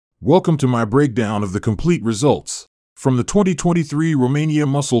Welcome to my breakdown of the complete results from the 2023 Romania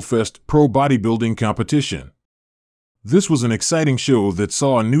Muscle Fest Pro Bodybuilding Competition. This was an exciting show that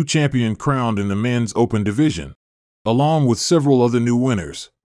saw a new champion crowned in the men's open division, along with several other new winners.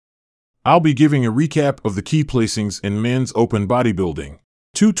 I'll be giving a recap of the key placings in men's open bodybuilding,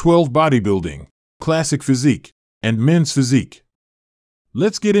 212 bodybuilding, classic physique, and men's physique.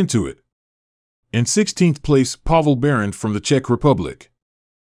 Let's get into it. In 16th place, Pavel Barand from the Czech Republic.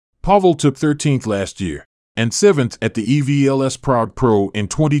 Pavel took 13th last year, and 7th at the EVLS Prague Pro in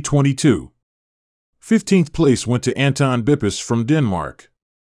 2022. 15th place went to Anton Bippus from Denmark.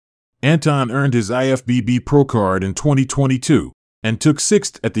 Anton earned his IFBB Pro card in 2022, and took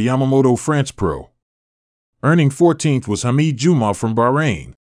 6th at the Yamamoto France Pro. Earning 14th was Hamid Juma from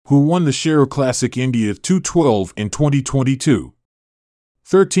Bahrain, who won the Shero Classic India 212 in 2022.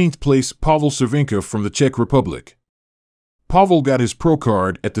 13th place, Pavel Cervinka from the Czech Republic. Pavel got his pro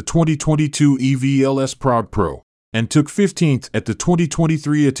card at the 2022 EVLS Prague Pro, and took 15th at the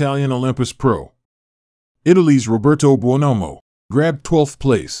 2023 Italian Olympus Pro. Italy's Roberto Buonomo grabbed 12th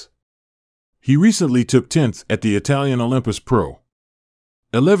place. He recently took 10th at the Italian Olympus Pro.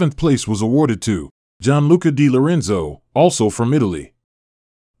 11th place was awarded to Gianluca Di Lorenzo, also from Italy.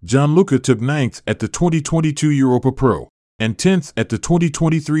 Gianluca took 9th at the 2022 Europa Pro, and 10th at the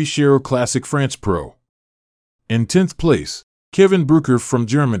 2023 Shero Classic France Pro. In 10th place, Kevin Brucker from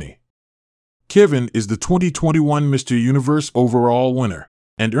Germany. Kevin is the 2021 Mr. Universe overall winner,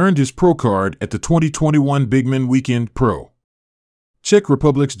 and earned his pro card at the 2021 Big Men Weekend Pro. Czech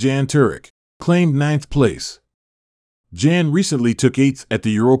Republic's Jan Turek claimed 9th place. Jan recently took 8th at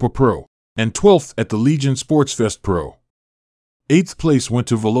the Europa Pro, and 12th at the Legion Sportsfest Pro. 8th place went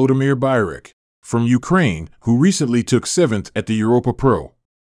to Volodymyr Byrek from Ukraine, who recently took 7th at the Europa Pro.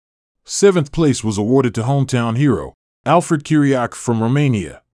 7th place was awarded to hometown hero, Alfred Kyriak from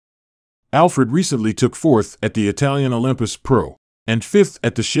Romania. Alfred recently took 4th at the Italian Olympus Pro, and 5th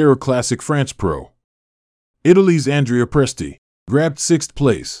at the Shero Classic France Pro. Italy's Andrea Presti grabbed 6th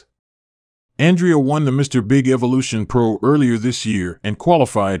place. Andrea won the Mr. Big Evolution Pro earlier this year and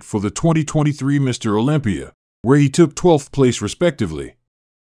qualified for the 2023 Mr. Olympia, where he took 12th place respectively.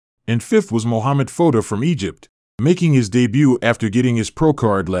 In 5th was Mohamed Foda from Egypt, making his debut after getting his pro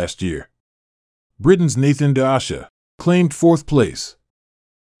card last year. Britain's Nathan Asha claimed 4th place.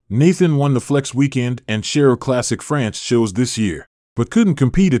 Nathan won the Flex Weekend and Shero Classic France shows this year, but couldn't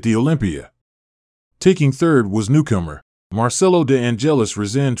compete at the Olympia. Taking 3rd was newcomer Marcelo de Angelis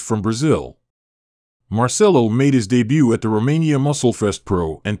Rezende from Brazil. Marcelo made his debut at the Romania Muscle Fest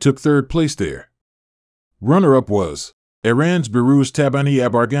Pro and took 3rd place there. Runner-up was Iran's Biruz Tabani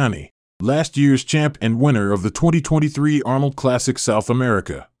Abargani, last year's champ and winner of the 2023 Arnold Classic South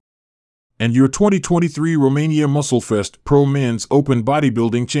America. And your 2023 Romania Muscle Fest Pro Men's Open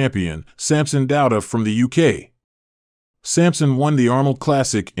Bodybuilding Champion, Samson Dauda from the UK. Samson won the Arnold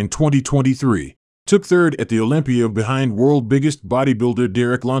Classic in 2023, took 3rd at the Olympia behind world biggest bodybuilder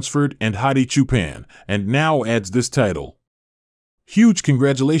Derek Lunsford and Hadi Choopan, and now adds this title. Huge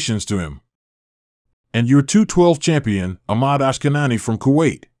congratulations to him. And your 212 champion, Ahmad Ashkanani from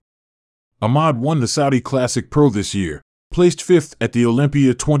Kuwait. Ahmad won the Saudi Classic Pro this year, placed 5th at the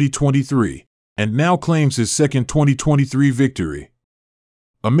Olympia 2023, and now claims his second 2023 victory.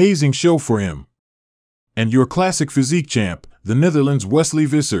 Amazing show for him. And your classic physique champ, the Netherlands' Wesley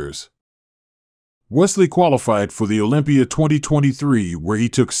Vissers. Wesley qualified for the Olympia 2023, where he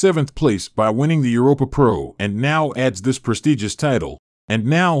took 7th place by winning the Europa Pro and now adds this prestigious title, and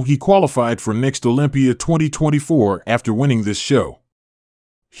now he qualified for next Olympia 2024 after winning this show.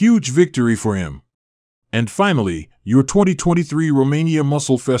 Huge victory for him. And finally, your 2023 Romania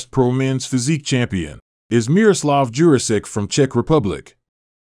Muscle Fest Pro Men's Physique Champion is Miroslav Juricek from Czech Republic.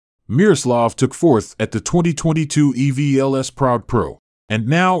 Miroslav took 4th at the 2022 EVLS Prague Pro, and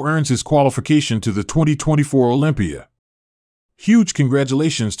now earns his qualification to the 2024 Olympia. Huge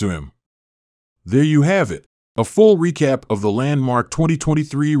congratulations to him. There you have it, a full recap of the landmark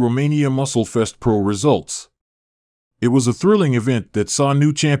 2023 Romania Muscle Fest Pro results. It was a thrilling event that saw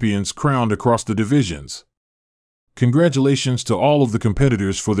new champions crowned across the divisions. Congratulations to all of the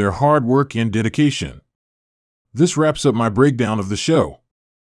competitors for their hard work and dedication. This wraps up my breakdown of the show.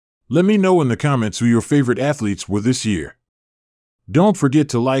 Let me know in the comments who your favorite athletes were this year. Don't forget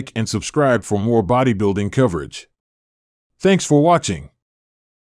to like and subscribe for more bodybuilding coverage. Thanks for watching.